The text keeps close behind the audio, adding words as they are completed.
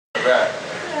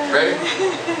right?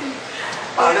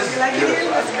 Oh, this is like beautiful.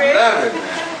 it? That's great. I love it, man.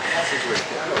 That's a great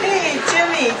thing. Hey,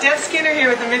 Jimmy, Deb Skinner here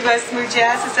with the Midwest Smooth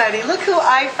Jazz Society. Look who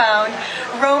I found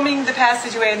roaming the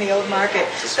passageway in the old market.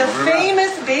 The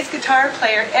famous bass guitar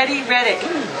player, Eddie Reddick.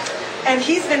 And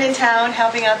he's been in town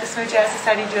helping out the Smooth Jazz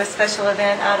Society do a special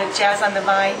event out at Jazz on the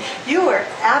Vine. You were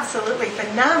absolutely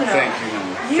phenomenal. Thank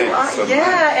you.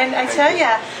 And I tell you,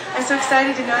 I'm so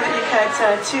excited to know that you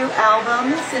cut 2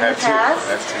 albums in the past.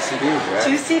 That's 2 CDs, right?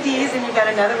 2 CDs, and you got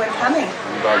another one coming.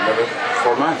 In about another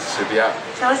 4 months, should be out.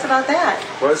 Tell us about that.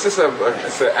 Well, it's just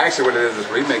actually what it is a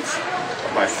remix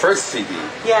of my first CD.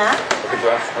 Yeah?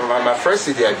 My first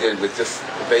CD I did with just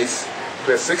the bass. I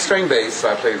played a 6-string bass,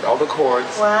 so I played all the chords,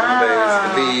 wow. the bass,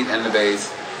 the lead, and the bass.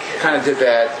 Kind of did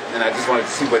that, and I just wanted to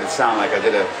see what it sounded like. I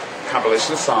did a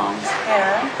compilation of songs.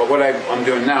 Yeah. But what I'm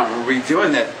doing now, I'm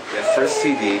redoing that first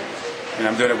CD, and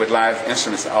I'm doing it with live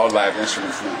instruments, all live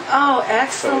instruments now. Oh,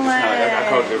 excellent. So I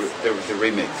call it the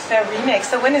remix. The remix.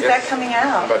 So when is that coming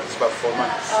out? It's about 4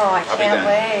 months. Oh, I can't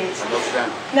wait. Almost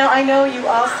done. Now, I know you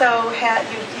also had,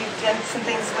 you've done some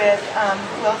things with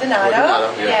Will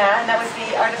Donato. Yeah, and that was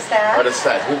the Art of Sax. Art of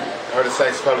Sax. Art of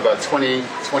Sax is probably about 20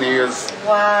 years.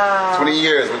 Wow. 20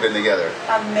 years we've been together.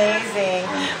 Amazing.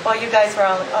 Well, you guys were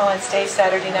all on stage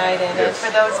Saturday night, and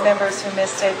for those members who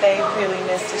missed it, they really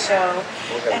missed the show.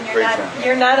 And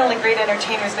you're not only great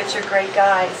entertainers, but you're great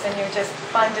guys, and you're just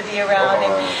fun to be around.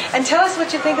 And tell us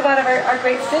what you think about our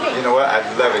great city. You know what? I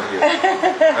love it here.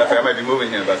 I might be moving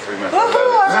here in about 3 months. All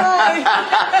right.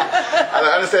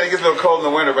 I understand it gets a little cold in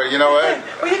the winter, but you know what?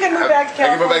 Well, you can move back to California. I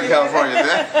can move back to California.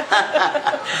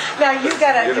 Now you've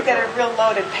got a real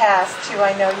loaded past too.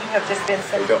 I know you have just been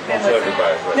some. Don't tell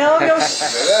everybody. No,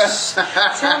 shh.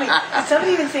 Tell me, did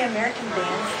somebody even say American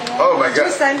Bandstand? Oh my God! Did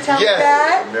your son tell me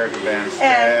that? American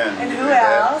Bandstand. And who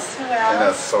else? Who else? And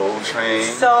a Soul Train.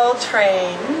 Soul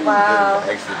Train. Wow.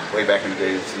 Actually, way back in the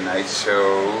day, the Tonight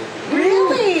Show.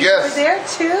 Really? Yes. You were there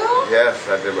too? Yes,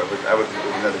 I did. I was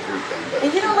another group thing. But.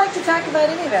 And you don't like to talk about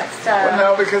any of that stuff. Well,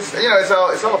 no, because it's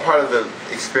all a part of the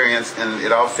experience, and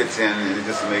it all fits in, and it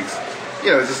just makes.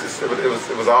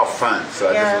 It was all fun, so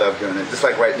I just love doing it. Just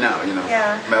like right now,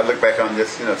 Yeah. I mean, I look back on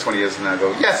this, 20 years from now, I go,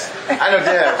 yes, I know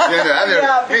Dad.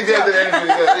 Me and Dad did anything,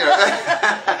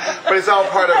 But it's all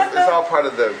part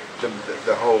of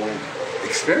the whole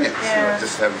experience. Yeah.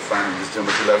 Just having fun and just doing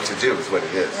what you love to do is what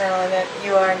it is. Well, and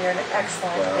you are, and you're an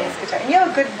excellent bass guitar. And you have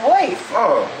a good voice.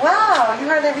 Oh. Wow, you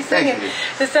hardly ever sing it. Thank you.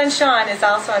 The son Sean is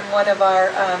also on one of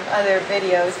our other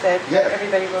videos that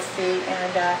everybody will see,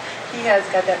 and he has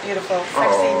got that beautiful,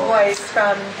 sexy voice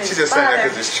from his She just father. saying that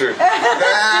because it's true.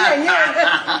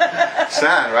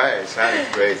 Sean, right. Sean is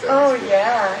great. Oh,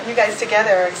 yeah. You guys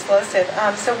together are explosive.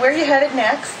 So where are you headed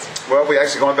next? Well, we're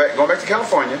actually going back to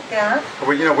California. Yeah.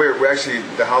 We're actually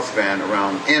the house band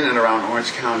in and around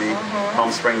Orange County,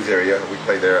 Palm Springs area. We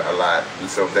play there a lot, and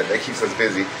so that keeps us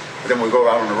busy. But then when we go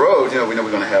out on the road, we know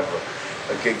we're going to have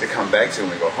a gig to come back to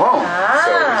when we go home.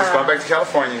 So we're just going back to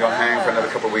California, going to hang for another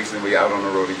couple of weeks, and then we're out on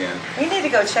the road again. We need to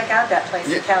go check out that place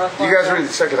in California. You guys really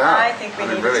need to check it out. I think we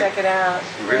need to check it out.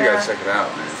 You really got to check it out,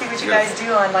 man. See what you guys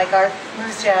do on like our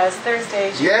Moose Jazz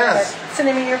Thursdays. Yes. What's the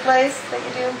name of your place that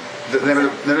you do? The name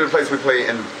of the place we play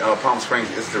in Palm Springs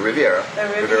is the Riviera. The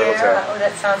Riviera. Hotel. Oh,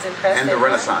 that sounds impressive. And the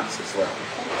Renaissance as well.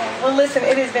 Okay. Well, listen,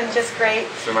 it has been just great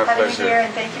having you here,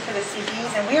 and thank you for the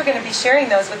CDs. And we are going to be sharing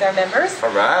those with our members.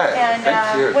 All right. And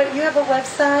thank you. You have a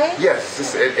website? Yes,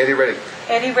 it's Eddie Reddick.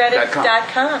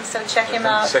 EddieReddick.com. So check him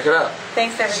out. Check it out.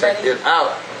 Thanks, everybody. Check it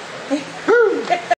out.